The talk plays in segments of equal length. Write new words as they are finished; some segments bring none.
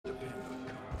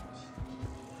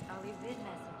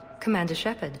Commander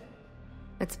Shepard.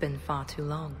 It's been far too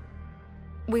long.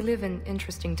 We live in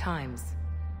interesting times.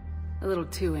 A little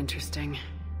too interesting.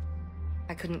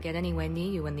 I couldn't get anywhere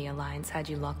near you when the Alliance had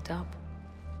you locked up.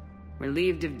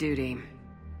 Relieved of duty.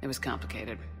 It was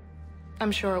complicated.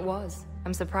 I'm sure it was.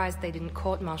 I'm surprised they didn't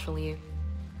court-martial you.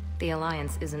 The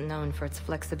Alliance isn't known for its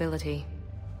flexibility.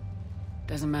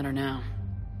 Doesn't matter now.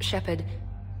 Shepard,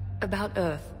 about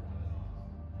Earth.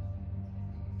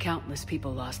 Countless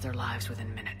people lost their lives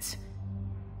within minutes.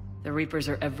 The Reapers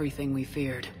are everything we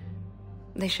feared.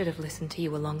 They should have listened to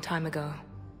you a long time ago.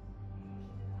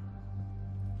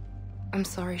 I'm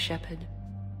sorry, Shepard.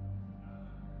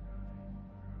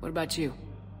 What about you?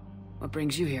 What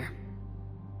brings you here?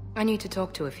 I need to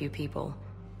talk to a few people.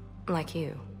 Like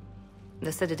you.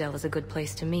 The Citadel is a good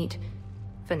place to meet.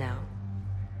 For now.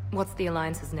 What's the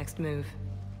Alliance's next move?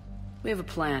 We have a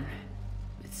plan.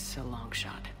 It's a long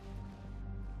shot.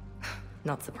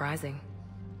 Not surprising.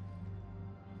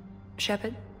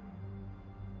 Shepard?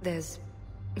 There's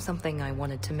something I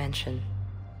wanted to mention.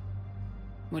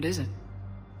 What is it?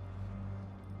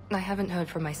 I haven't heard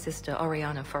from my sister,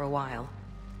 Oriana, for a while.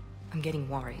 I'm getting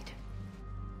worried.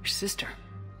 Your sister?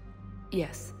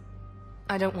 Yes.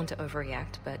 I don't want to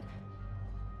overreact, but...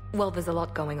 well, there's a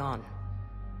lot going on.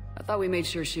 I thought we made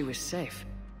sure she was safe.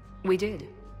 We did.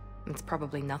 It's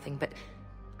probably nothing, but...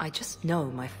 I just know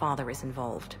my father is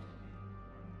involved.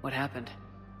 What happened?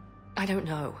 I don't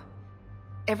know.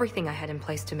 Everything I had in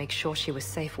place to make sure she was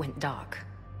safe went dark.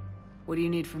 What do you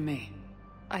need from me?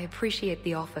 I appreciate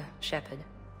the offer, Shepard,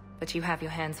 but you have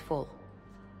your hands full.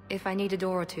 If I need a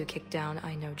door or two kicked down,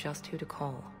 I know just who to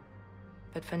call.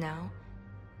 But for now,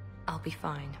 I'll be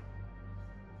fine.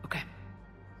 Okay,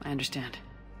 I understand.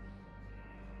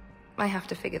 I have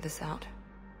to figure this out.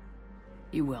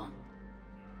 You will.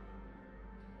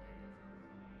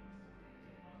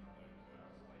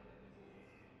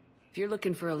 If you're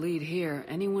looking for a lead here,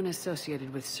 anyone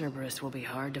associated with Cerberus will be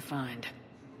hard to find.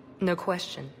 No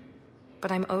question.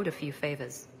 But I'm owed a few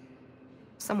favors.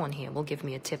 Someone here will give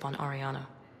me a tip on Oriana.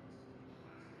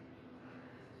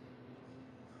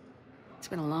 It's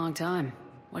been a long time.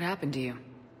 What happened to you?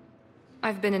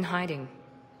 I've been in hiding.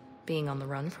 Being on the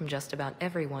run from just about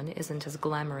everyone isn't as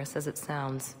glamorous as it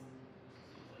sounds.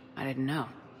 I didn't know.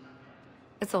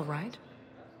 It's all right.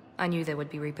 I knew there would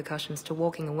be repercussions to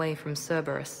walking away from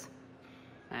Cerberus.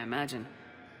 I imagine.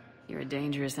 You're a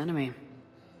dangerous enemy.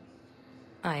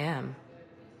 I am.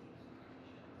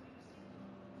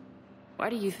 Why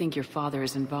do you think your father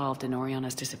is involved in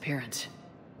Oriana's disappearance?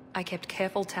 I kept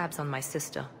careful tabs on my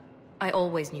sister. I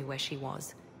always knew where she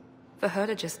was. For her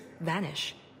to just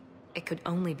vanish, it could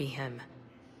only be him.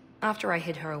 After I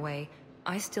hid her away,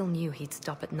 I still knew he'd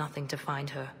stop at nothing to find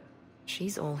her.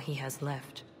 She's all he has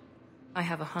left. I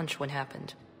have a hunch what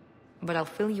happened, but I'll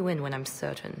fill you in when I'm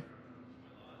certain.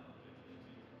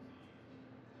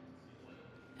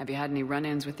 Have you had any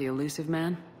run-ins with the elusive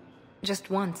man?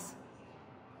 Just once.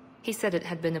 He said it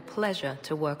had been a pleasure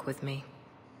to work with me,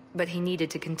 but he needed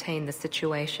to contain the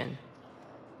situation.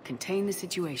 Contain the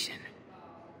situation.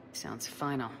 Sounds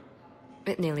final.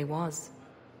 It nearly was.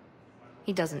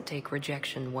 He doesn't take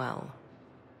rejection well.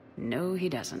 No, he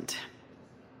doesn't.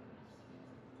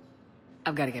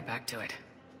 I've got to get back to it.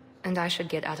 And I should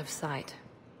get out of sight.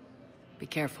 Be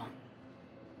careful.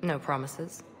 No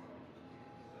promises.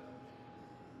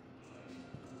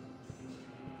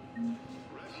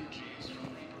 Refugees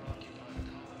from Reaper-occupied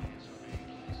colonies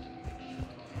are being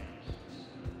placed in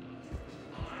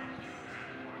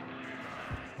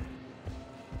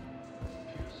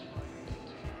Fierce fighting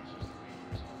continues as the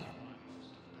Reapers occupy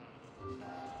most of the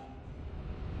town.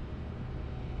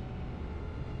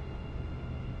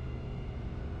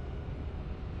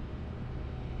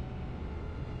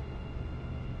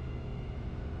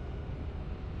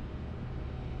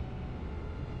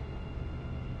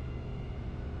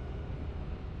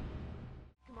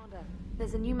 Commander,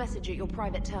 there's a new message at your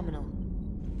private terminal.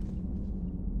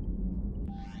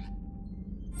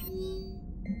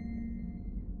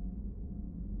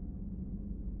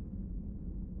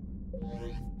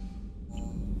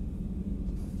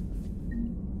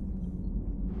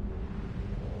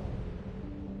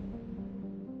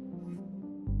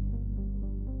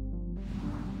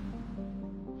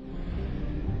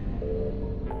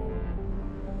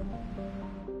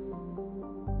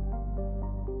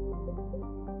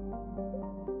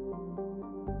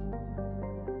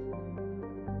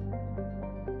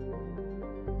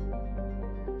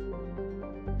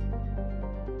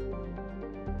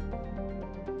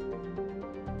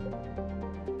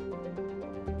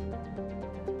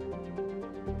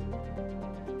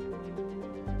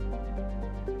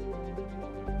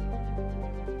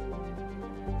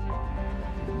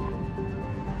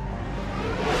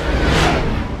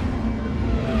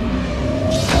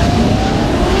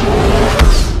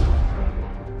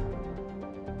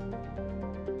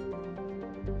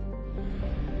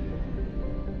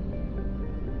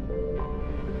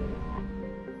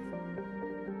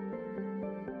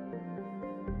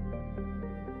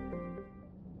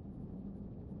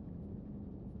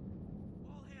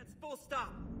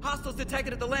 Hostiles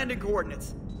detected at the landing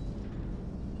coordinates.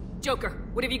 Joker,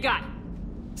 what have you got?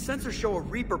 Sensors show a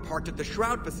Reaper parked at the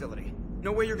Shroud facility.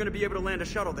 No way you're gonna be able to land a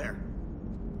shuttle there.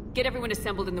 Get everyone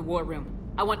assembled in the war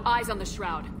room. I want eyes on the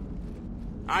Shroud.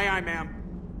 Aye, aye, ma'am.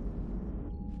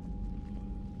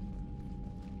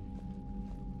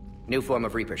 New form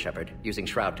of Reaper, Shepard. Using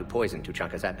Shroud to poison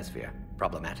Tuchanka's atmosphere.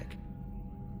 Problematic.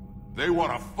 They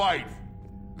want to fight!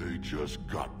 They just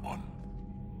got one.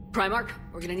 Primarch,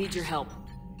 we're gonna need your help.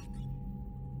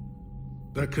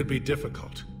 That could be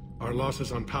difficult. Our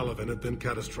losses on Palaven have been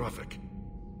catastrophic.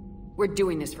 We're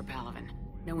doing this for Palaven.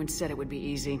 No one said it would be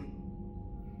easy.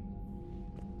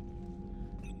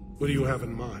 What do you have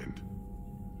in mind?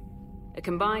 A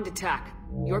combined attack.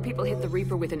 Your people hit the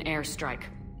Reaper with an airstrike.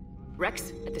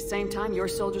 Rex, at the same time, your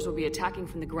soldiers will be attacking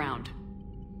from the ground.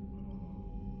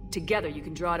 Together, you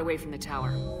can draw it away from the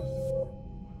tower.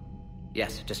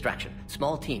 Yes, distraction.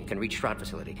 Small team can reach Shroud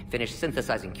facility, finish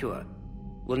synthesizing cure.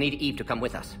 We'll need Eve to come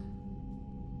with us.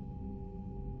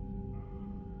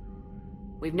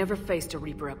 We've never faced a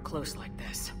Reaper up close like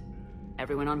this.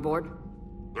 Everyone on board?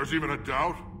 There's even a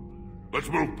doubt? Let's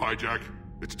move, Pyjack.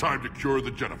 It's time to cure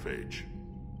the Genophage.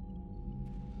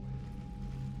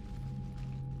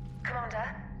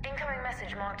 Commander, incoming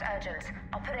message marked urgent.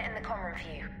 I'll put it in the comm room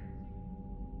for you.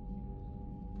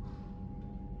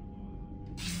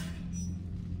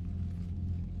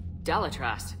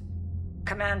 Dalatras.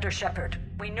 Commander Shepard,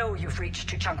 we know you've reached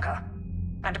Tuchanka.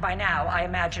 And by now, I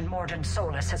imagine Morden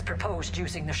Solus has proposed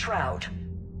using the Shroud.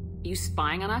 You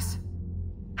spying on us?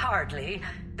 Hardly.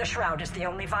 The Shroud is the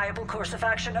only viable course of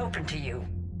action open to you.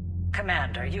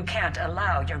 Commander, you can't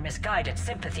allow your misguided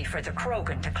sympathy for the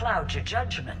Krogan to cloud your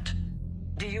judgment.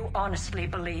 Do you honestly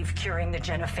believe curing the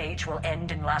Genophage will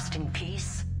end in lasting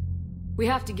peace? We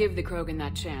have to give the Krogan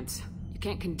that chance. You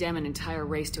can't condemn an entire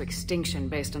race to extinction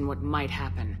based on what might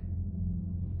happen.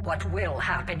 What will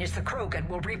happen is the Krogan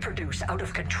will reproduce out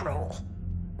of control.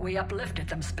 We uplifted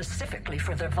them specifically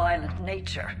for their violent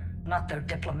nature, not their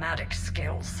diplomatic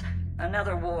skills.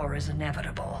 Another war is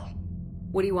inevitable.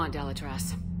 What do you want,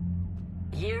 Dalatras?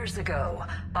 Years ago,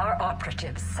 our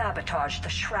operatives sabotaged the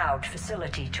Shroud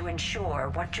facility to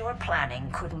ensure what you're planning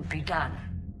couldn't be done.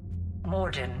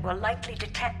 Morden will likely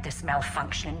detect this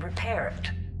malfunction and repair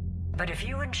it. But if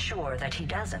you ensure that he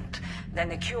doesn't, then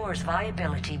the cure's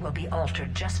viability will be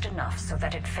altered just enough so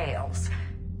that it fails.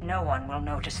 No one will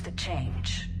notice the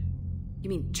change. You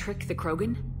mean trick the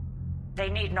Krogan? They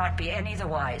need not be any the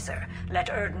wiser. Let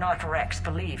Urdnot Rex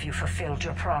believe you fulfilled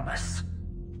your promise.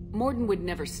 Morden would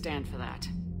never stand for that.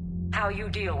 How you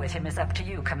deal with him is up to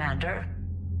you, Commander.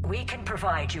 We can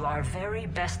provide you our very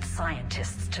best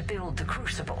scientists to build the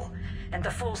Crucible, and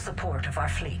the full support of our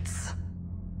fleets.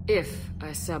 If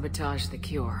I sabotage the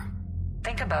cure.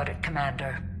 Think about it,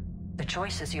 Commander. The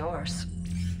choice is yours.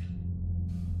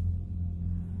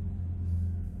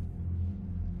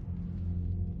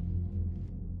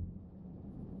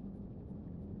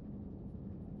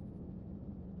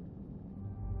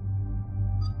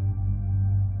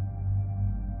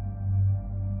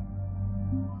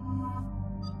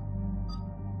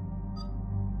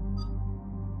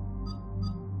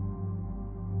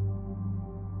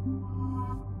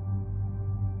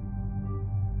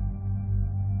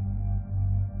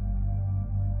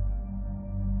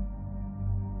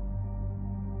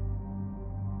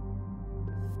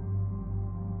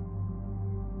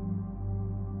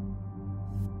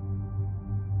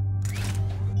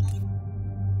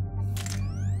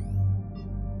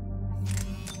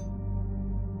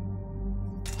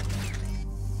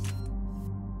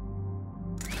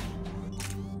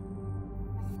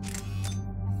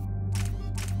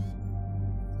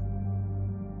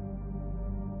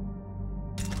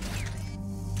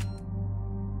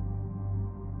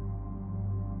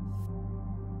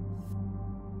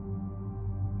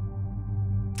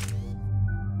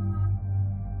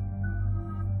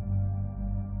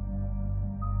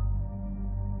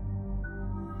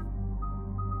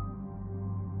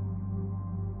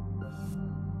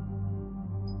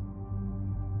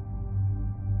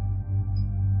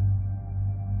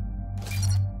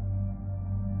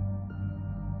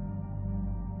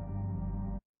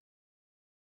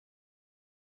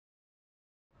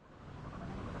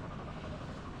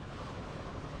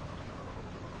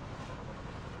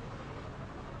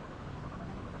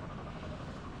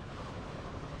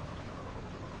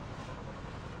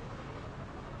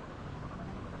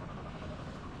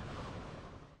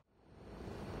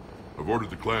 I've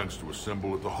ordered the clans to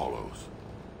assemble at the Hollows.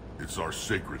 It's our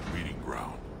sacred meeting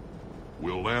ground.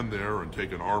 We'll land there and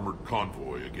take an armored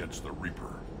convoy against the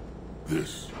Reaper.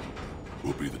 This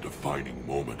will be the defining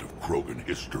moment of Krogan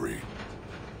history.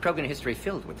 Krogan history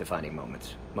filled with defining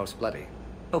moments, most bloody.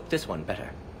 Hope this one better.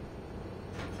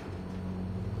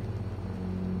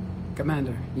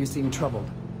 Commander, you seem troubled.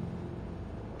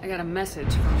 I got a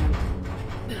message from...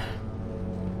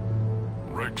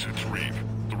 Rex, it's Reeve.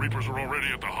 The Reapers are already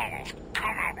at the Hollows.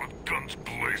 Come out with guns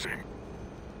blazing.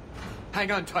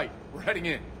 Hang on tight. We're heading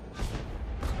in.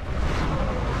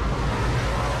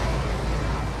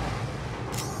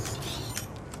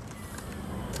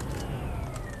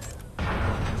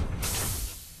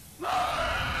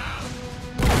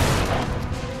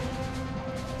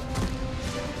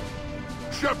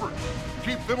 Shepard,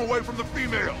 keep them away from the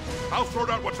female. I'll sort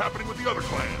out what's happening with the other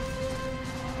clans.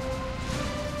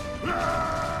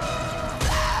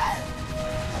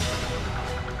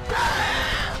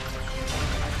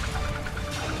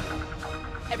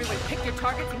 Everyone pick your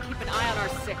targets and keep an eye on our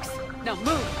 6. Now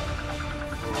move!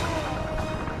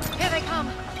 Here they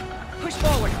come! Push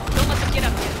forward. Don't let them get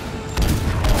up here.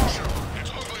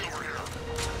 It's ugly over here.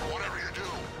 Whatever you do,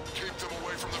 keep them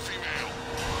away from the female.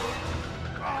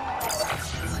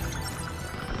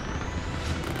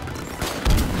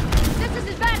 This is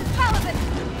as bad as Paladin!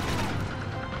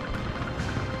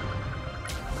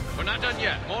 We're not done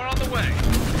yet. More on the way.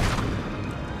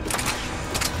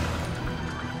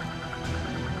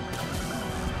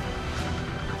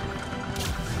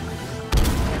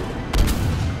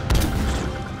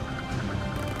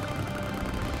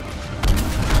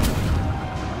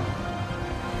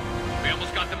 We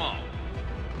almost got them all.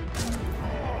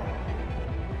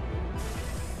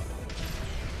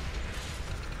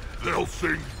 They'll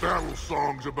sing battle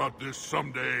songs about this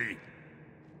someday.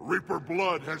 Reaper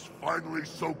blood has finally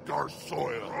soaked our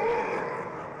soil.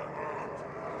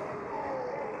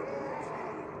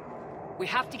 We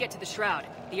have to get to the Shroud.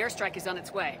 The airstrike is on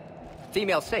its way.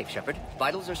 Female safe, Shepard.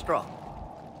 Vitals are strong.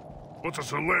 What's a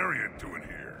Solarian doing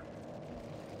here?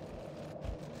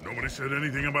 Nobody said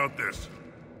anything about this.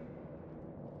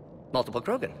 Multiple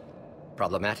Krogan.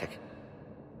 Problematic.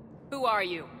 Who are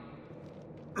you?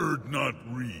 Erdnot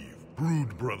Reeve,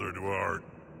 brood brother to our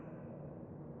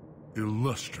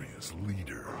illustrious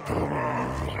leader.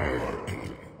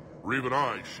 Reeve and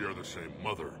I share the same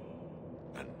mother,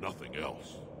 and nothing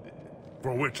else.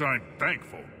 For which I'm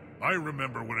thankful. I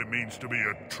remember what it means to be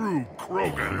a true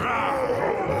Krogan.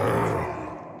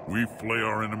 We flay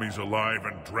our enemies alive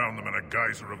and drown them in a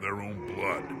geyser of their own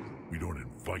blood. We don't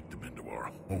invite them into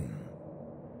our home.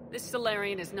 This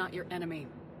Solarian is not your enemy.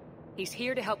 He's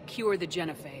here to help cure the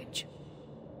Genophage.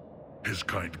 His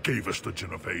kind gave us the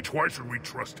Genophage. Why should we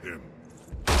trust him?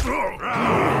 Because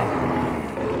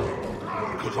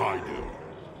I do.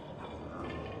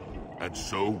 And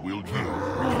so will you.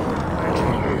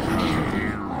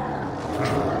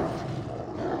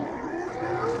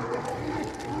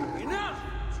 Enough!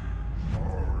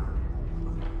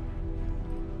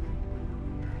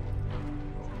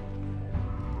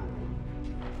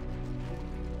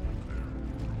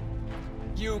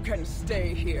 You can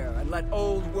stay here and let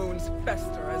old wounds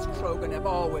fester as Krogan have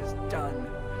always done.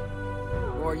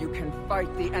 Or you can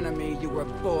fight the enemy you were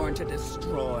born to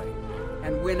destroy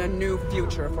and win a new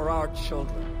future for our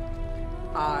children.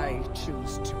 I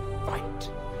choose to fight.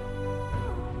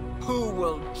 Who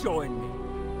will join me?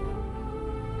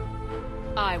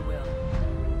 I will.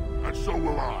 And so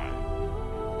will I.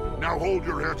 Now hold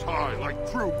your heads high like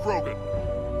true Krogan.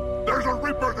 There's a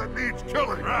Reaper that needs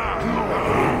killing!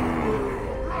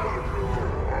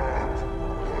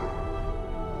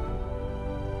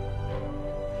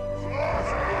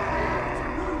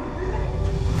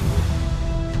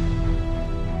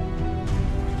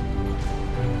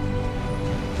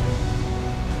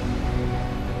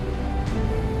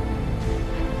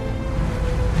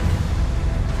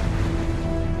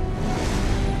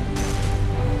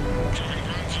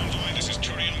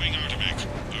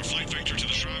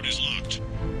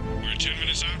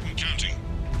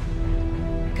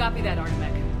 Copy that,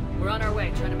 Artemek. We're on our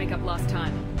way, trying to make up lost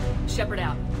time. Shepard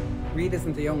out. Reed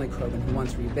isn't the only Krogan who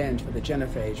wants revenge for the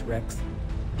Genophage, Rex.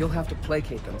 You'll have to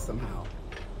placate them somehow.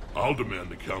 I'll demand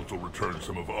the Council return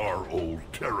some of our old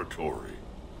territory.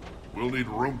 We'll need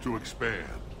room to expand.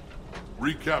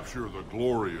 Recapture the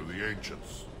glory of the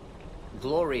Ancients.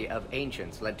 Glory of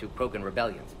Ancients led to Krogan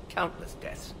rebellions, countless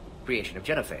deaths, creation of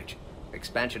Genophage.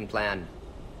 Expansion plan,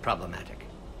 problematic.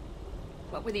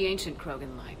 What were the ancient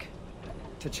Krogan like?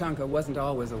 Tachanka wasn't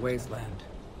always a wasteland.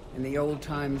 In the old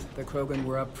times, the Krogan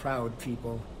were a proud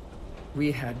people.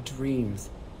 We had dreams,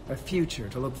 a future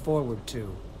to look forward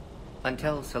to.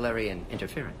 Until Solarian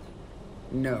interference.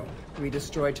 No, we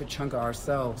destroyed Tachanka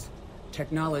ourselves.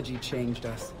 Technology changed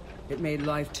us. It made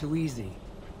life too easy.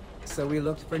 So we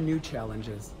looked for new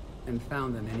challenges, and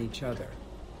found them in each other.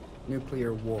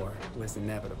 Nuclear war was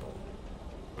inevitable.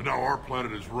 And now our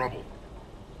planet is rubble.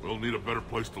 We'll need a better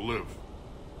place to live.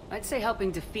 I'd say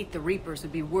helping defeat the Reapers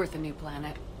would be worth a new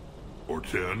planet. Or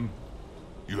 10.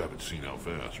 You haven't seen how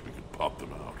fast we can pop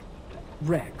them out.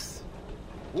 Rex.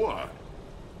 What?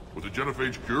 With the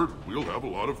Genophage cured, we'll have a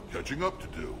lot of catching up to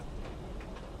do.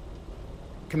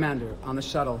 Commander, on the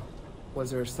shuttle,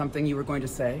 was there something you were going to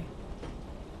say?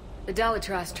 The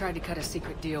Dalitras tried to cut a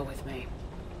secret deal with me.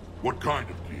 What kind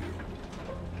of deal?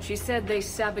 She said they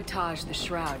sabotaged the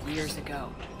Shroud years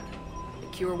ago. The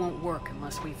cure won't work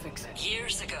unless we fix it.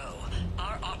 Years ago,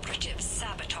 our operatives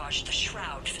sabotaged the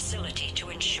Shroud facility to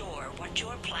ensure what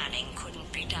you're planning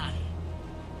couldn't be done.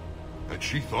 And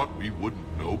she thought we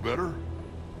wouldn't know better?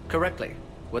 Correctly.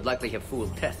 Would likely have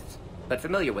fooled tests. But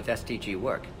familiar with STG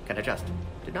work, can adjust.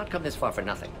 Did not come this far for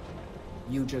nothing.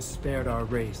 You just spared our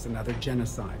race another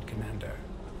genocide, Commander.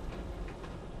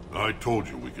 I told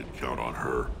you we could count on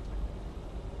her.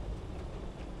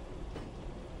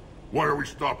 Why are we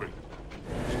stopping?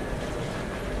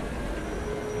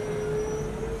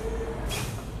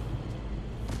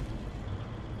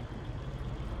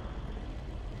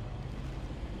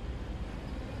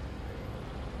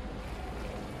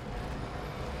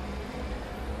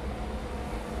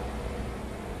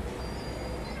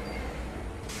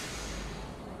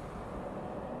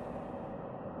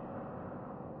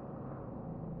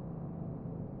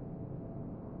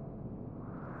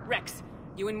 Rex,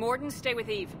 you and Morden stay with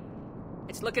Eve.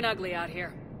 It's looking ugly out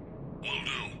here. Will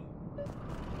do.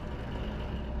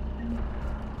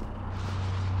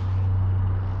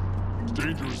 It's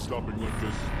dangerous stopping like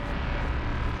this.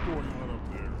 What's going on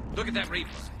up there? Look at that Reaper.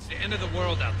 It's the end of the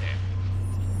world out there.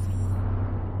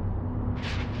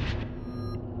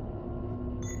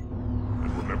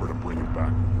 And remember to bring it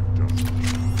back when you're done.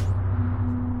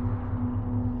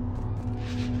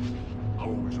 How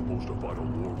are we supposed to fight a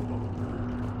war without a war?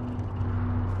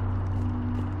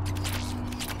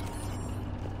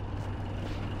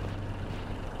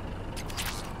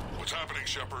 What's happening,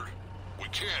 Shepard? We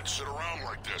can't sit around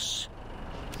like this.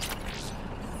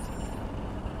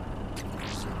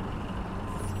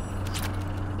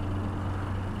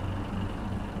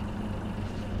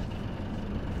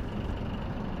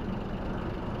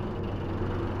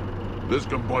 This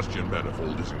combustion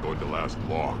manifold isn't going to last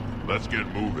long. Let's get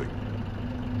moving.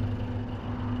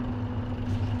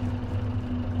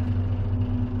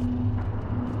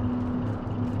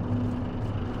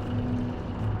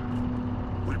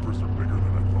 Reapers are bigger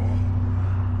than I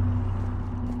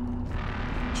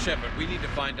thought. Shepard, we need to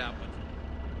find out what...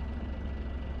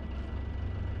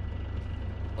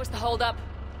 What's the holdup?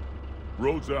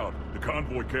 Road's out. The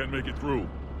convoy can't make it through.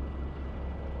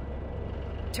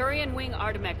 Turian Wing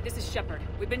Artemek, this is Shepard.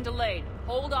 We've been delayed.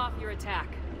 Hold off your attack.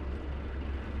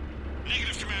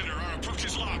 Negative, Commander. Our approach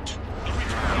is locked. The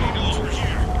Reaper are over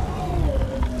here.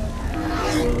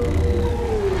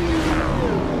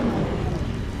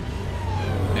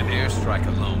 An airstrike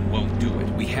alone won't do it.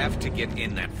 We have to get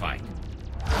in that fight.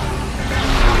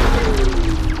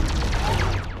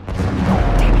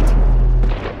 Damn it!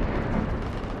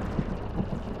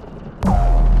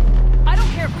 I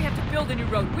don't care if we have to build a new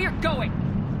road. We are going!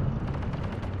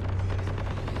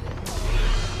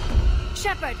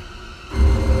 Shepard!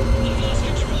 I've lost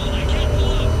control. I can't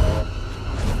pull up.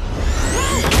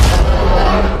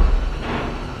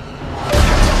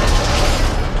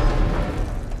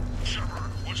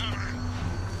 Shepard, what's happening?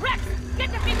 Rex! Get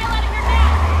the female out of here now!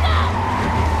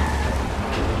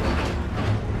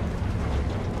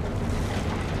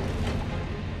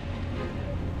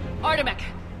 Go! Artemek,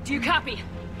 do you copy?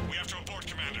 We have to abort,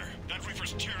 Commander. That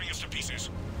Reaper's tearing us to pieces.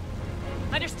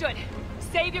 Understood.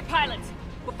 Save your pilots.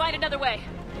 We'll find another way.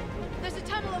 There's a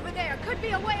tunnel over there. Could be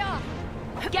a way off.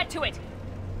 Get to it!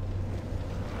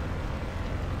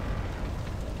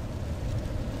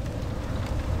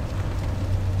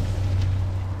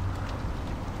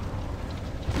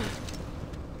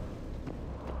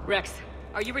 Rex,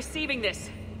 are you receiving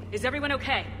this? Is everyone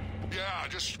okay? Yeah,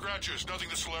 just scratches. Nothing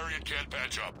the Solarian can't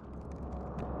patch up.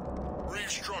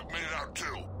 Reeves' truck made it out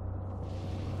too.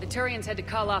 The Turians had to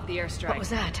call off the airstrike. What was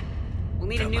that? We'll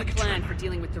need a new plan for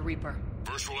dealing with the Reaper.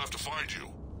 First we'll have to find you.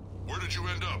 Where did you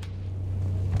end up?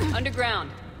 Underground.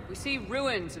 We see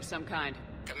ruins of some kind.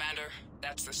 Commander,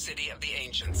 that's the City of the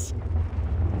Ancients.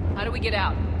 How do we get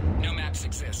out? No maps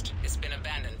exist. It's been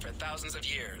abandoned for thousands of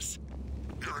years.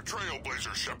 You're a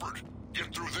trailblazer, Shepard.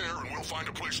 Get through there and we'll find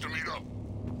a place to meet up.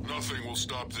 Nothing will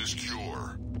stop this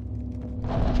cure.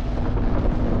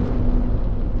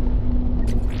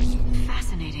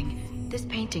 Fascinating. This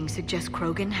painting suggests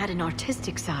Krogan had an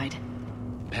artistic side.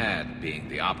 Had being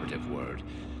the operative word.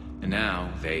 And now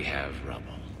they have rubble.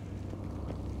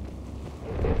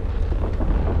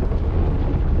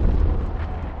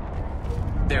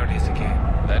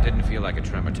 That didn't feel like a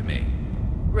tremor to me.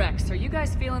 Rex, are you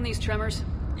guys feeling these tremors?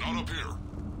 Not up here.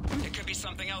 It could be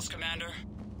something else, Commander.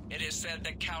 It is said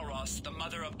that Kalros, the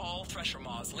mother of all thresher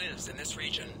maws, lives in this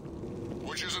region.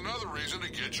 Which is another reason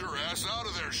to get your ass out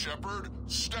of there, Shepard.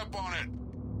 Step on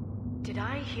it. Did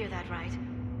I hear that right?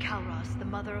 Kalros, the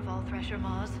mother of all thresher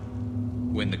maws?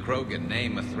 When the Krogan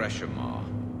name a thresher maw,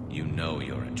 you know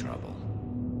you're in trouble.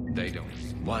 They don't.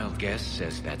 Wild guess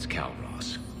says that's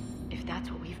Kalros. If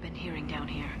that's what we've been hearing down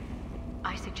here,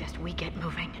 I suggest we get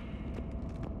moving.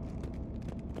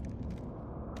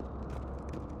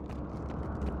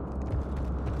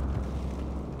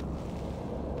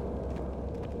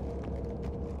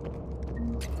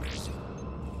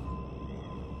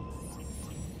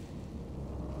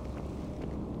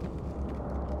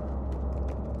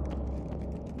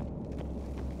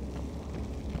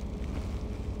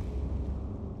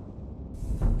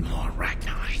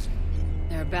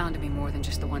 Bound to be more than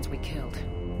just the ones we killed.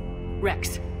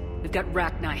 Rex, we've got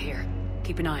Rachni here.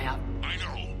 Keep an eye out. I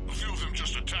know. A few of them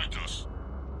just attacked us.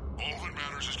 All that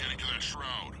matters is getting to that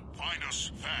shroud. Find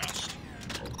us fast.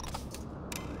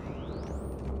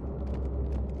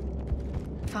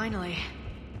 Finally,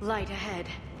 light ahead.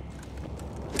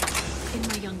 In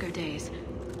my younger days,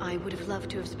 I would have loved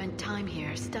to have spent time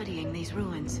here studying these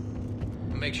ruins.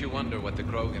 Makes you wonder what the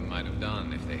Krogan might have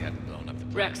done if they hadn't blown up the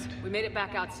planet. Rex, we made it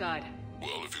back outside.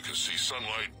 Well, if you can see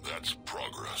sunlight, that's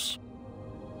progress.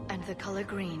 And the color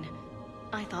green.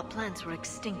 I thought plants were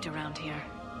extinct around here.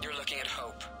 You're looking at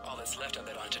hope, all that's left of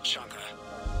it on Tuchanka.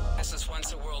 This was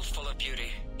once a world full of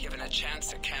beauty. Given a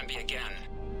chance, it can be again.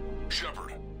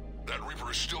 Shepard, that Reaper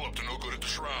is still up to no good at the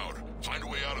Shroud. Find a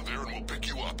way out of there and we'll pick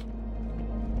you up.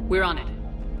 We're on it.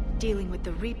 Dealing with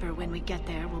the Reaper when we get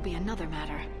there will be another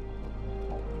matter.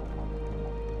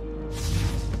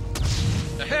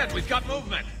 Ahead, we've got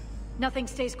movement! Nothing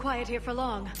stays quiet here for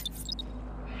long.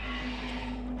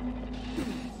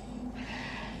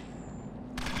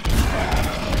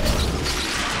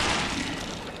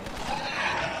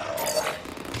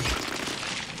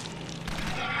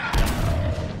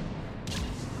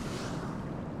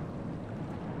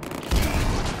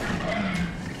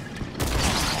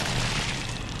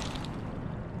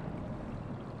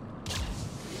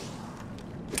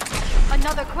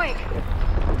 Another quake!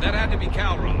 That had to be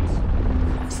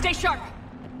Kalros. Stay sharp!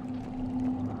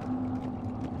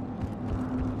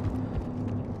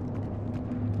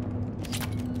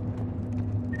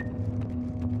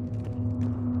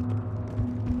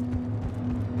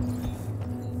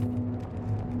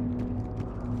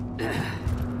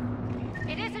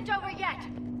 It isn't over yet!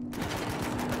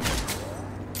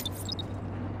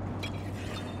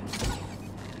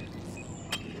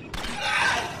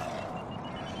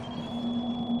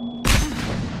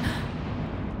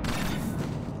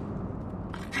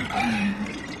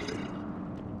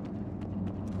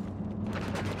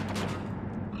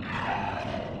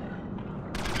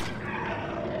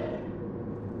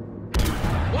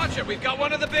 Watch it, we've got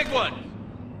one of the big ones!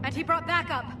 And he brought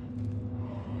backup!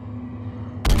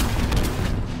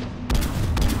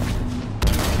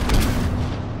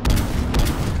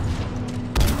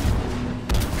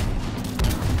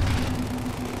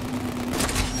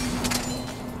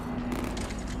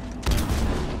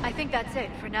 I think that's it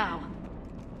for now.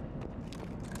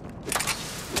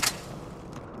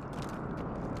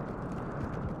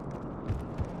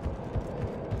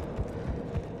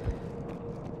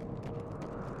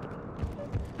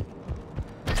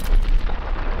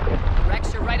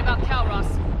 Rex, you're right about Kalros.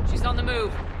 She's on the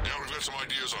move. Yeah, we've got some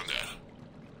ideas on that.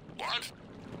 What?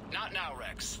 Not now,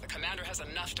 Rex. The commander has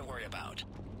enough to worry about.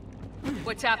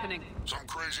 What's happening? Some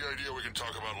crazy idea we can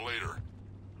talk about later.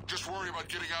 Just worry about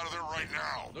getting out of there right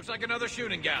now. Looks like another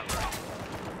shooting gallery.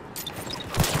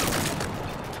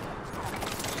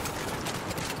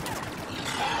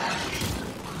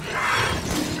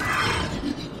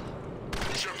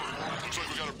 Shepard, looks like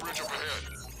we got a bridge up ahead.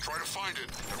 Try to find it,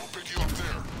 and we'll pick you up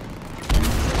there.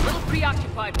 A little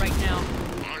preoccupied right now.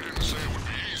 I didn't say it would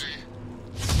be easy.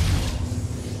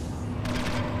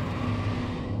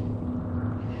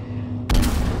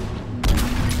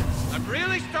 I'm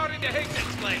really starting to hate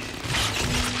this place.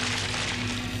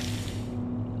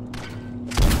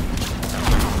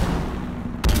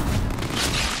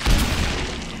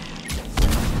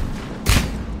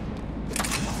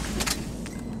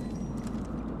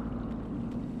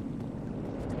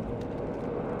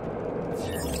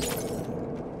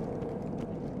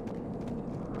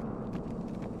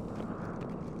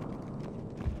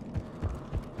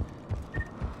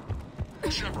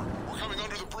 Shepard, we're coming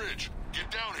under the bridge.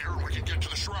 Get down here and we can get to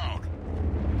the Shroud.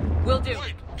 Will do.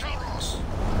 Wait, Kalros!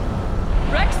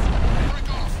 Rex? Break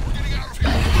off! We're getting out of here!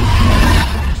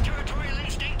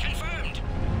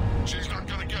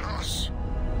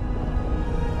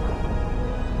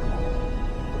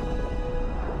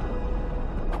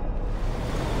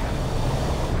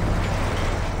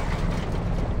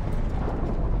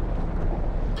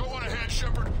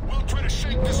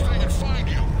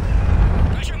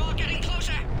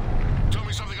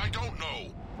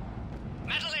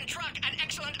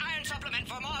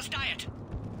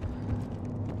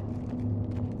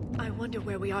 wonder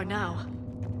where we are now.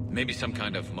 Maybe some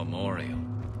kind of memorial.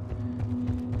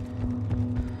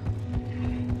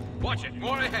 Watch it!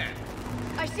 More ahead!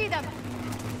 I see them!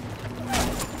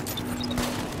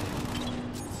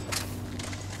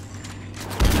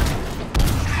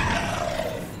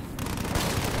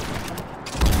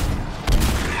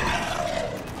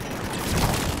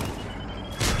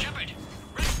 Shepard!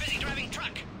 Rex busy driving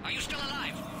truck. Are you still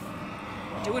alive?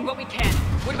 Doing what we can.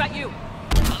 What about you?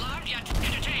 Alarmed yet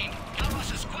entertained.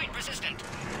 Calros is quite resistant.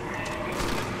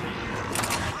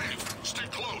 Brave, stay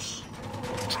close.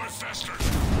 Drive faster.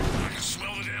 I can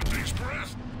smell the damn thing's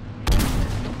breath.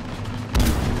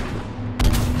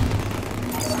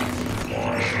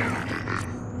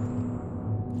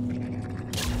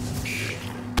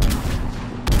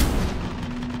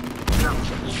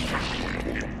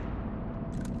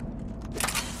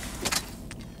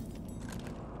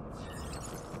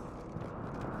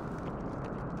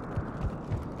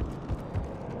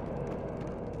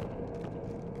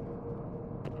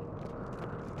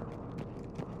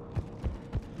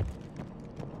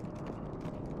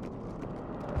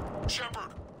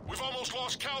 Shepard, we've almost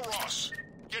lost Calros.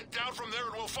 Get down from there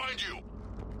and we'll find you.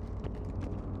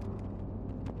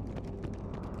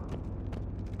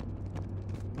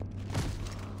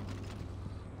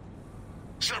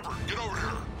 Shepard, get over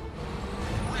here.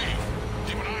 Reeve,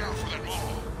 keep an eye out for that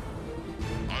maw.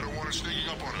 I don't want it sneaking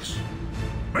up on us.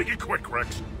 Make it quick,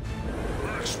 Rex.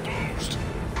 We're exposed.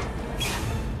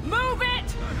 Move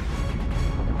it!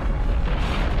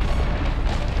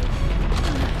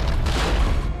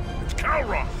 It's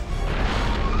Calros!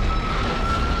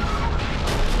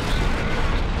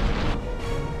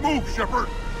 Move, Shepard!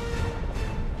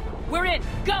 We're in!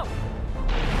 Go!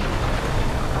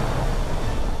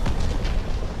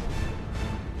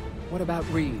 What about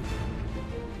Reeve?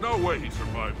 No way he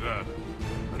survived that.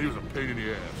 And he was a pain in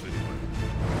the ass anyway.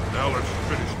 Now let's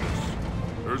finish this.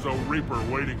 There's a Reaper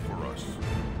waiting for us.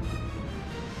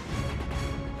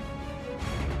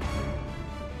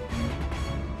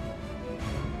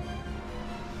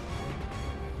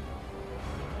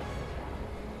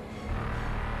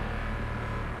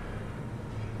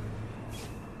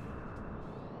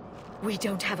 We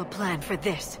don't have a plan for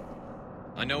this.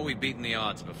 I know we've beaten the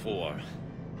odds before.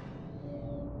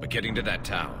 But getting to that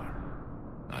tower,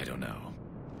 I don't know.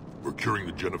 We're curing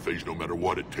the Genophage no matter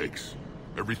what it takes.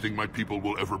 Everything my people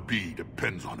will ever be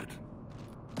depends on it.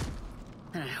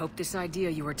 And I hope this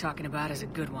idea you were talking about is a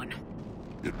good one.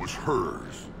 It was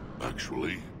hers,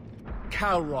 actually.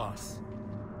 Calros.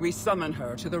 We summon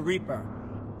her to the Reaper.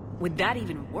 Would that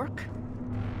even work?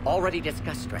 Already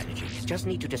discussed strategy. Just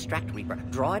need to distract Reaper.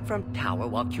 Draw it from tower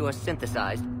while Cure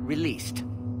synthesized, released.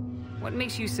 What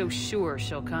makes you so sure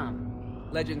she'll come?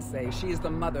 Legends say she is the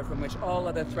mother from which all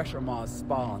other thresher maws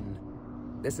spawn.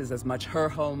 This is as much her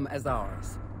home as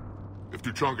ours. If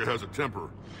Tuchanka has a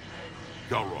temper,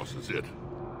 Calros is it.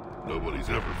 Nobody's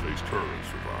ever faced her and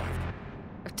survived.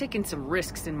 I've taken some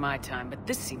risks in my time, but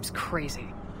this seems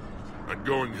crazy. And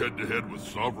going head-to-head with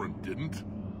Sovereign didn't?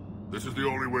 This is the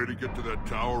only way to get to that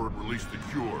tower and release the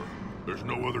Cure. There's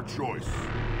no other choice.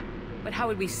 But how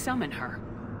would we summon her?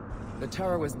 The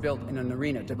tower was built in an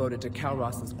arena devoted to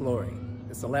Calros' glory.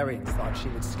 The Solarians thought she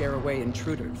would scare away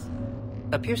intruders.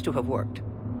 Appears to have worked.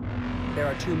 There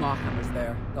are 2 maw hammers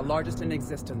there, the largest in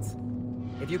existence.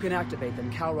 If you can activate them,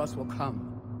 Calros will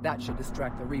come. That should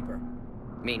distract the Reaper.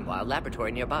 Meanwhile,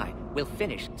 laboratory nearby. We'll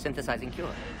finish synthesizing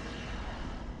Cure.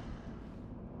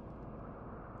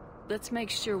 Let's make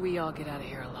sure we all get out of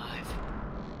here alive.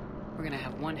 We're gonna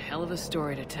have one hell of a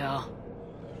story to tell.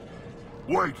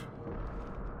 Wait!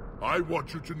 I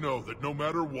want you to know that no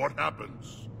matter what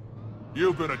happens,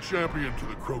 you've been a champion to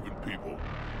the Krogan people,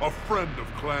 a friend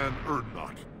of Clan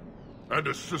Erdnot, and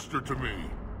a sister to me.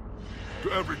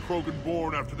 To every Krogan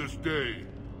born after this day,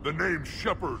 the name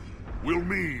Shepard will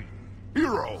mean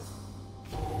hero.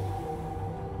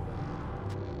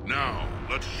 Now,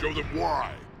 let's show them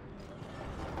why.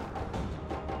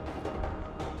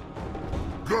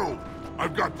 Go!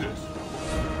 I've got this!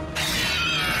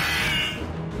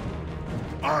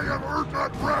 I am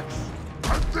Erdnot Rex,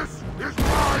 and this is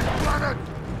my planet!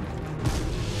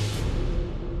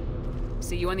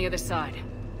 See you on the other side.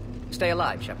 Stay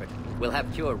alive, Shepard. We'll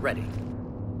have Cure ready.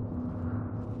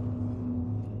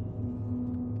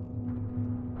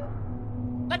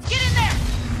 Let's get in there!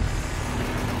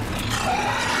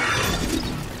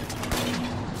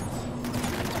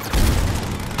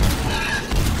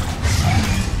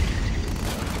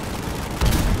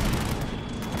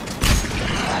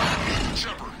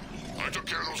 Shepard, I took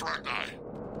care of those Rachni.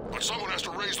 But someone has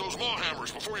to raise those maw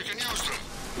hammers before you can use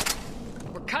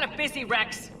them. We're kind of busy,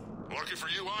 Rex. Lucky for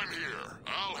you, I'm here.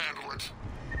 I'll handle it.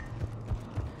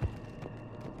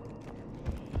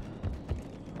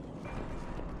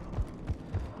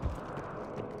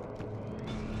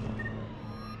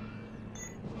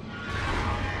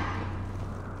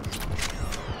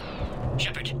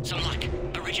 Shepard, some luck.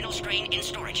 Original strain in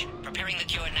storage. Preparing the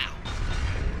cure now.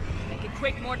 Make it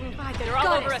quick, Morden. They're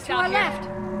all over us out here. Left.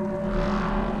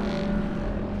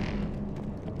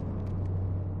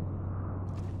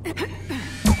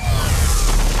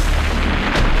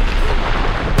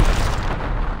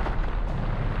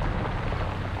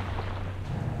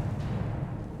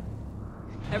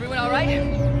 Everyone all right?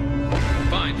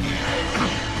 Fine.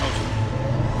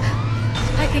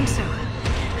 I think so.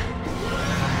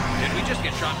 Did we just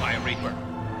get shot by a Reaper?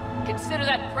 Consider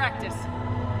that practice.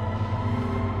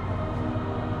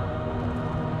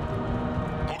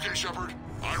 Okay, Shepard.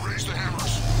 I raised the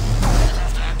hammers. You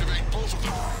have to activate both of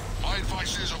them. My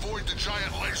advice is avoid the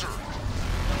giant laser.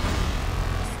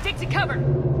 Stick to cover. I'm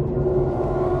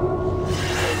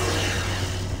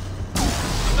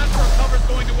not sure cover's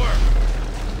going to work.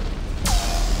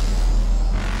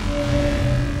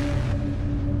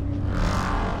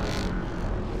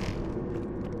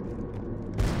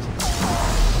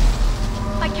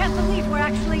 I can't believe we're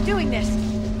actually doing this.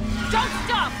 Don't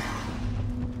stop!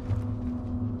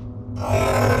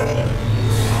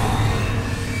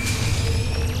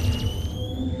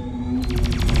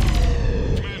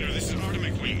 Commander, this is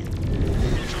Artemic Wing.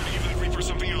 We're trying to give that Reaper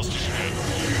something else to shoot at.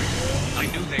 I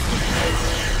knew they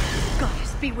would.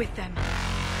 Goddess be with them.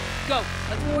 Go,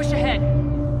 let's push ahead.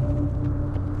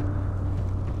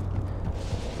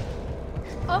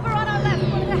 Over on our left,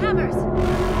 one of the hammers.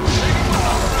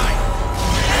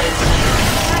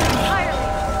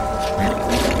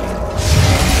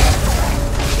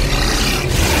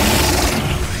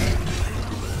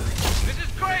 This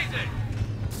is crazy!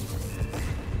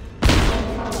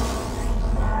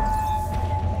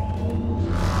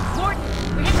 Morden,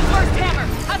 we hit the first hammer.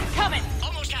 How's it coming?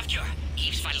 Almost half cure.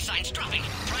 Eve's vital signs dropping.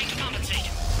 Trying to compensate.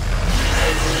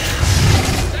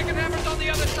 Second hammer's on the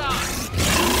other side!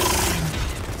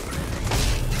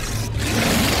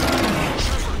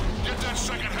 Get that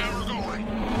second hammer going.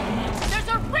 There's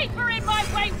a Reaper in my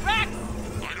way, Rex!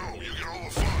 I know, you get all the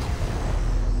fun.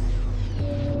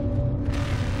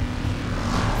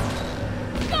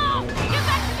 Go! Get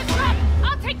back to the truck!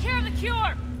 I'll take care of the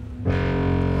cure!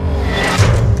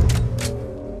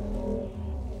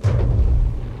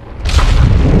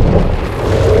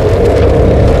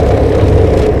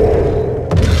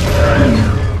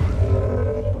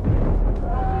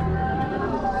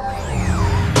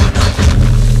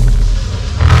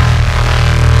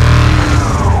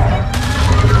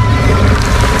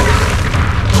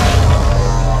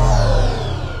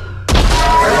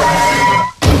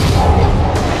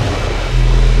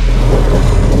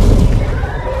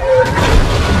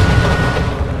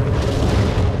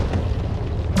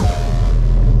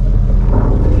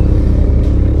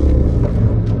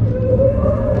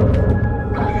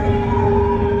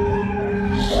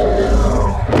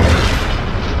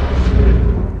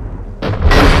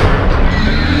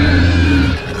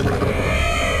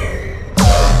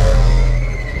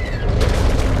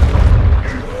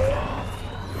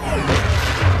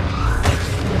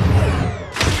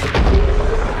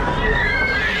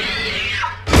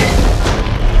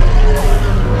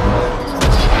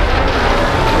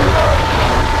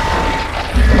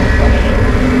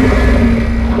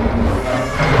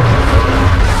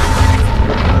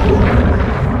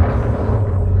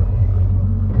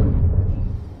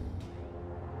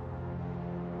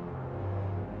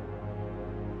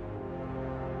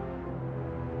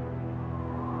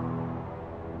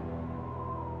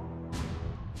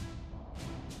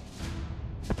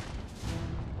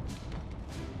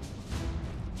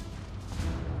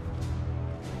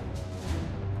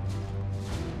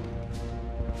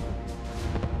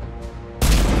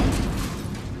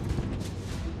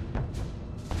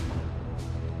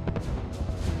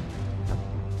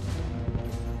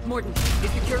 Morden,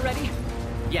 is the cure ready?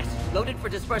 Yes, loaded for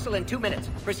dispersal in 2 minutes.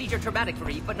 Procedure traumatic for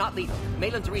Eve, but not lethal.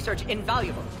 Malin's research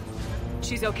invaluable.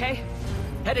 She's okay?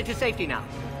 Headed to safety now.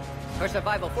 Her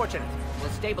survival fortunate. Will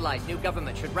stabilize new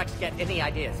government should Rex get any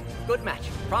ideas. Good match.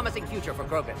 Promising future for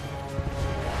Krogan.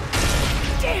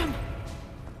 Damn!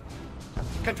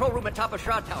 Control room at top of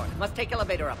Shroud Tower. Must take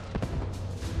elevator up.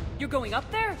 You're going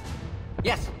up there?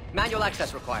 Yes, manual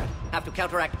access required. Have to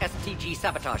counteract STG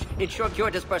sabotage. Ensure cure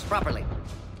dispersed properly.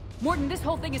 Morden, this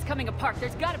whole thing is coming apart.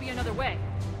 There's gotta be another way.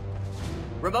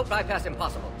 Remote bypass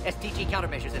impossible. STG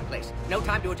countermeasures in place. No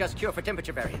time to adjust cure for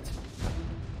temperature variance.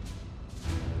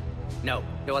 No,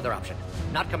 no other option.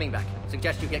 Not coming back.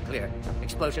 Suggest you get clear.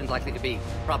 Explosion's likely to be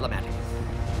problematic.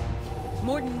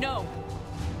 Morden, no!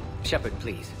 Shepard,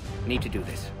 please. Need to do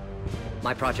this.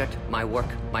 My project, my work,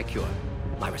 my cure.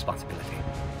 My responsibility.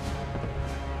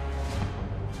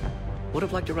 Would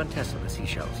have liked to run tests on the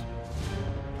seashells.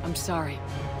 I'm sorry.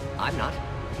 I'm not.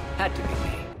 Had to be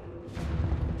me.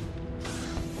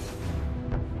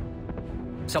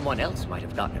 Someone else might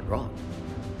have gotten it wrong.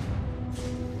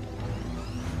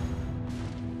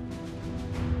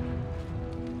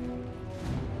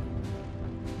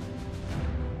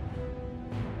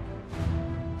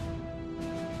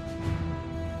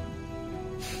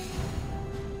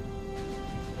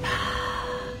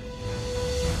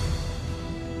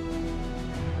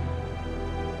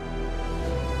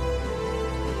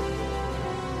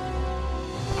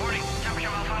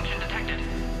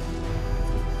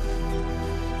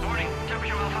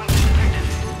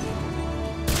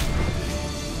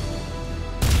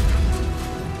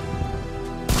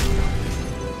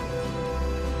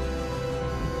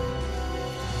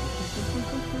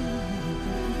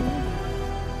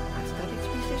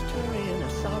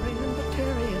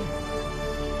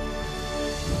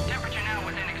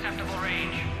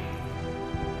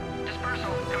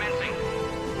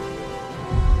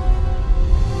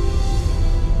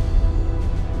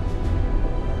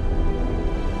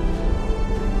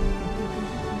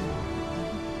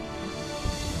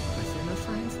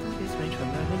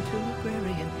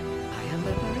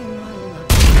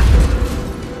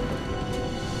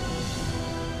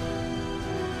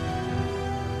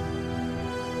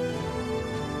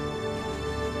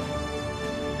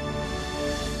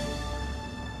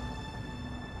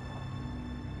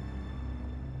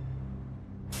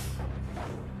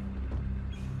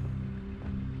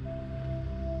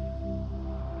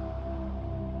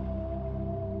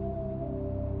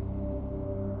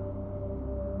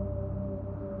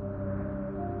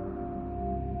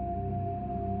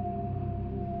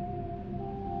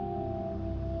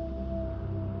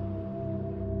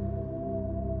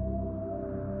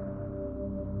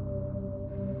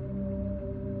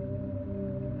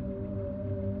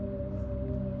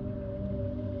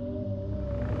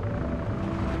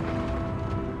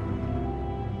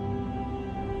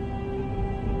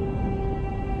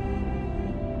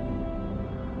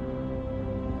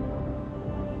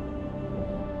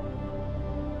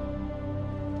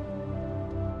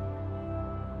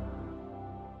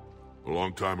 A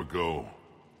long time ago,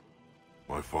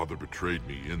 my father betrayed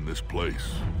me in this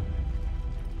place.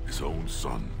 His own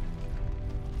son.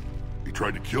 He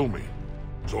tried to kill me,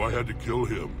 so I had to kill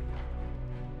him.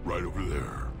 Right over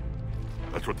there.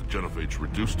 That's what the Genophage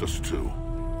reduced us to.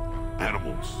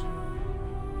 Animals.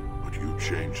 But you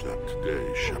changed that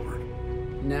today, Shepard.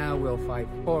 Now we'll fight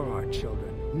for our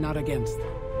children, not against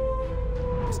them.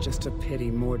 It's just a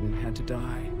pity Morden had to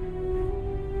die.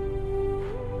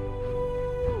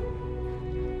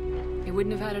 He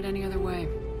wouldn't have had it any other way.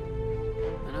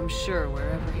 And I'm sure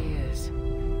wherever he is,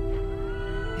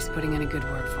 he's putting in a good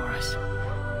word for us.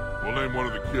 We'll name one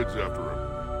of the kids after him.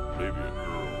 Maybe a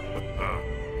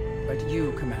girl. But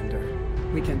you, Commander,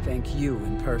 we can thank you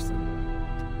in person.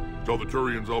 Tell the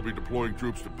Turians I'll be deploying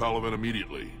troops to Palaven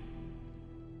immediately.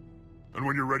 And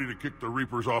when you're ready to kick the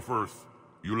Reapers off Earth,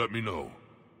 you let me know.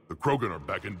 The Krogan are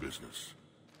back in business.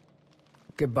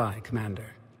 Goodbye,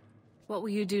 Commander. What will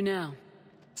you do now?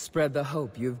 Spread the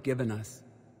hope you've given us.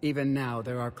 Even now,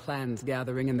 there are clans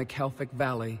gathering in the Kelphic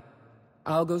Valley.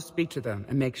 I'll go speak to them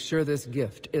and make sure this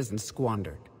gift isn't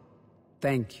squandered.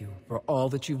 Thank you for all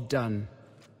that you've done.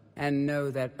 And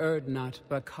know that Urdnot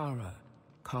Bakara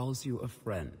calls you a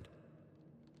friend.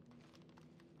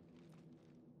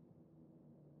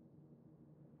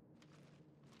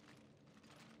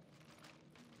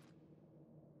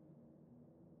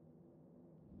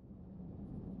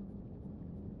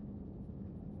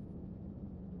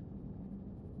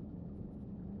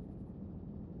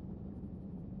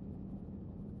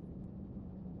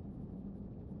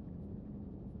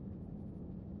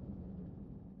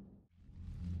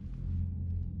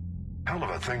 Hell of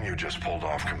a thing you just pulled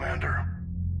off, Commander.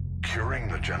 Curing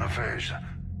the Genophage?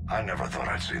 I never thought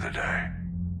I'd see the day.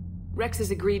 Rex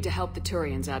has agreed to help the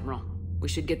Turians, Admiral. We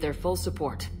should get their full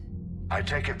support. I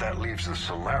take it that leaves the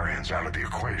Solarians out of the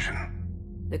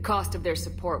equation. The cost of their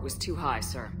support was too high,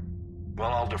 sir.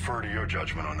 Well, I'll defer to your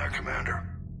judgment on that, Commander.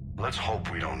 Let's hope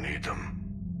we don't need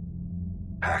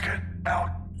them. Hackett, out.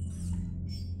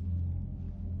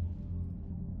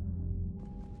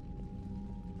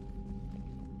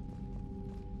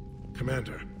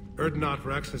 Commander, Urdnot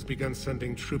Rex has begun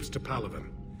sending troops to Palaven.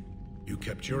 You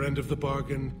kept your end of the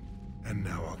bargain, and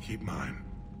now I'll keep mine.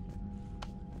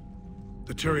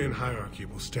 The Turian hierarchy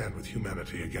will stand with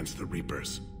humanity against the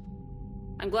Reapers.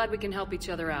 I'm glad we can help each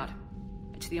other out.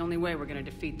 It's the only way we're gonna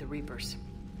defeat the Reapers.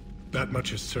 That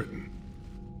much is certain.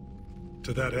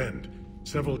 To that end,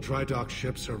 several dry dock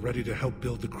ships are ready to help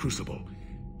build the Crucible.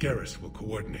 Garrus will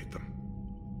coordinate them.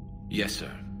 Yes,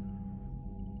 sir.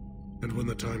 And when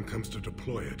the time comes to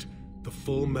deploy it, the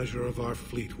full measure of our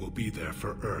fleet will be there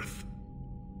for Earth.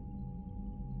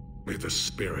 May the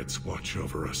spirits watch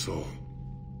over us all.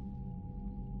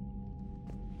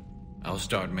 I'll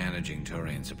start managing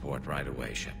Turian support right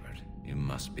away, Shepard. You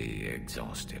must be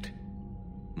exhausted.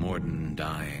 Morden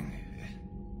dying,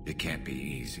 it can't be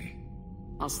easy.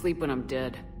 I'll sleep when I'm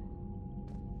dead.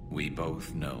 We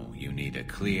both know you need a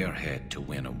clear head to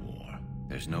win a war.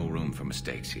 There's no room for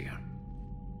mistakes here.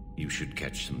 You should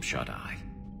catch some shut-eye.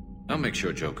 I'll make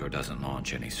sure Joker doesn't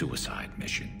launch any suicide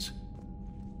missions.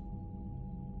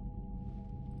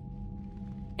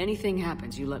 Anything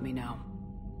happens, you let me know.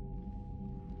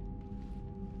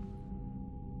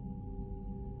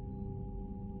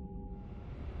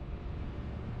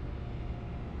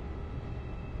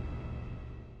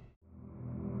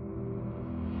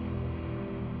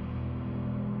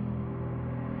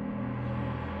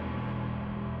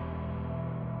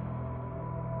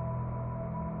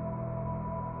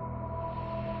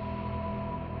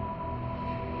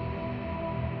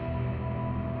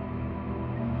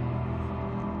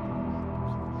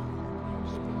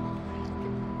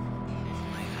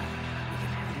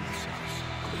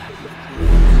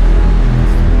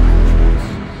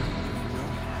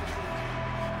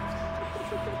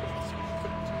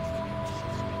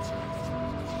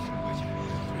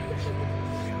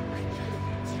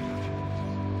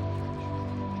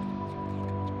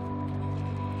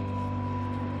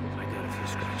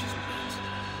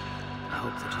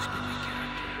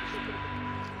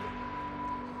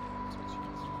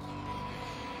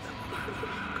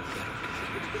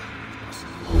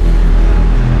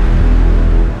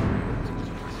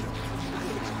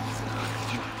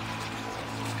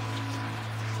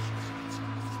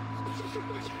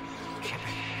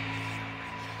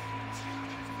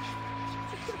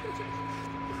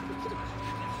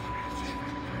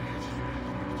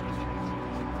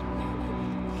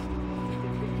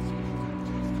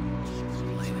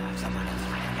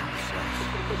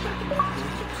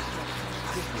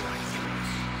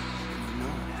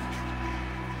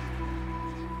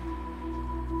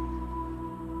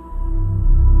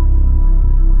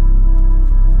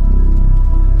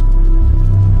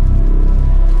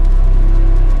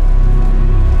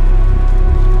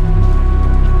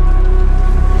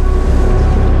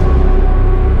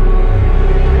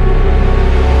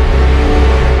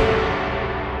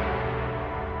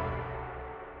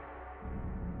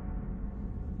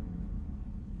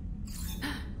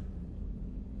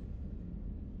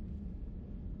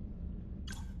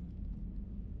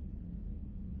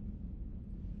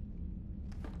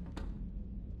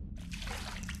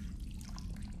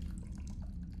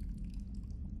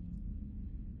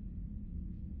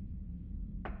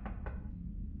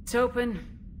 It's open.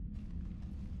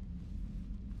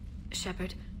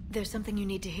 Shepard, there's something you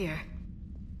need to hear.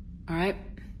 All right.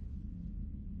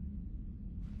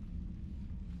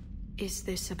 Is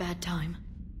this a bad time?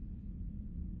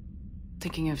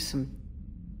 Thinking of some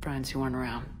friends who aren't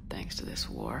around, thanks to this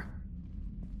war.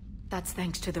 That's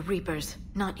thanks to the Reapers,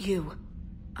 not you.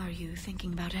 Are you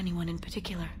thinking about anyone in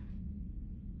particular?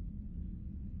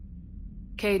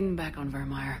 Caden back on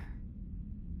Vermeer.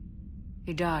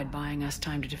 He died buying us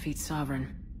time to defeat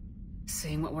Sovereign.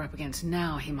 Seeing what we're up against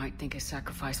now, he might think his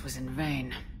sacrifice was in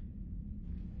vain.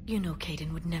 You know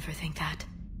Caden would never think that.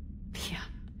 Yeah.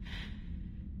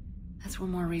 That's one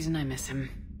more reason I miss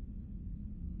him.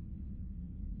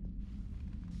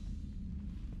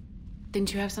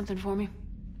 Didn't you have something for me?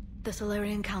 The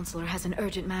Solarian Counselor has an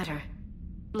urgent matter.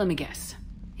 Let me guess.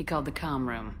 He called the comm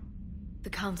room.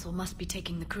 The Council must be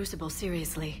taking the Crucible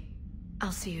seriously.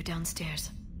 I'll see you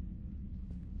downstairs.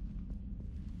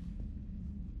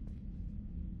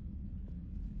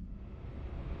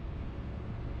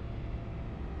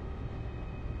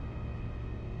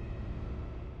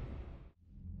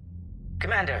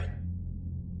 Commander,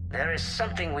 there is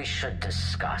something we should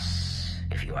discuss,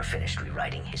 if you are finished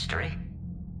rewriting history.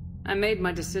 I made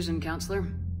my decision, Counselor.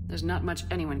 There's not much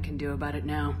anyone can do about it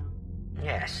now.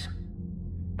 Yes.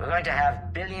 We're going to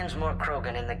have billions more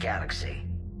Krogan in the galaxy.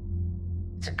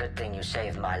 It's a good thing you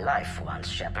saved my life once,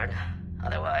 Shepard.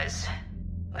 Otherwise,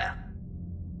 well...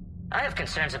 I have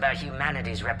concerns about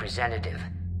humanity's representative,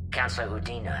 Councillor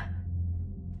Udina.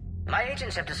 My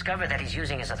agents have discovered that he's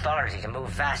using his authority to move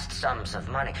vast sums of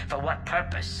money. For what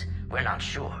purpose? We're not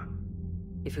sure.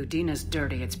 If Udina's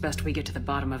dirty, it's best we get to the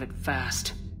bottom of it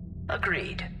fast.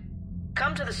 Agreed.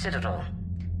 Come to the Citadel.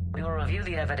 We will review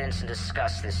the evidence and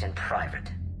discuss this in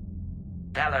private.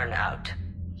 Valorn out.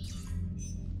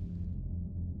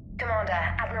 Commander,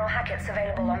 Admiral Hackett's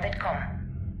available on VidCom.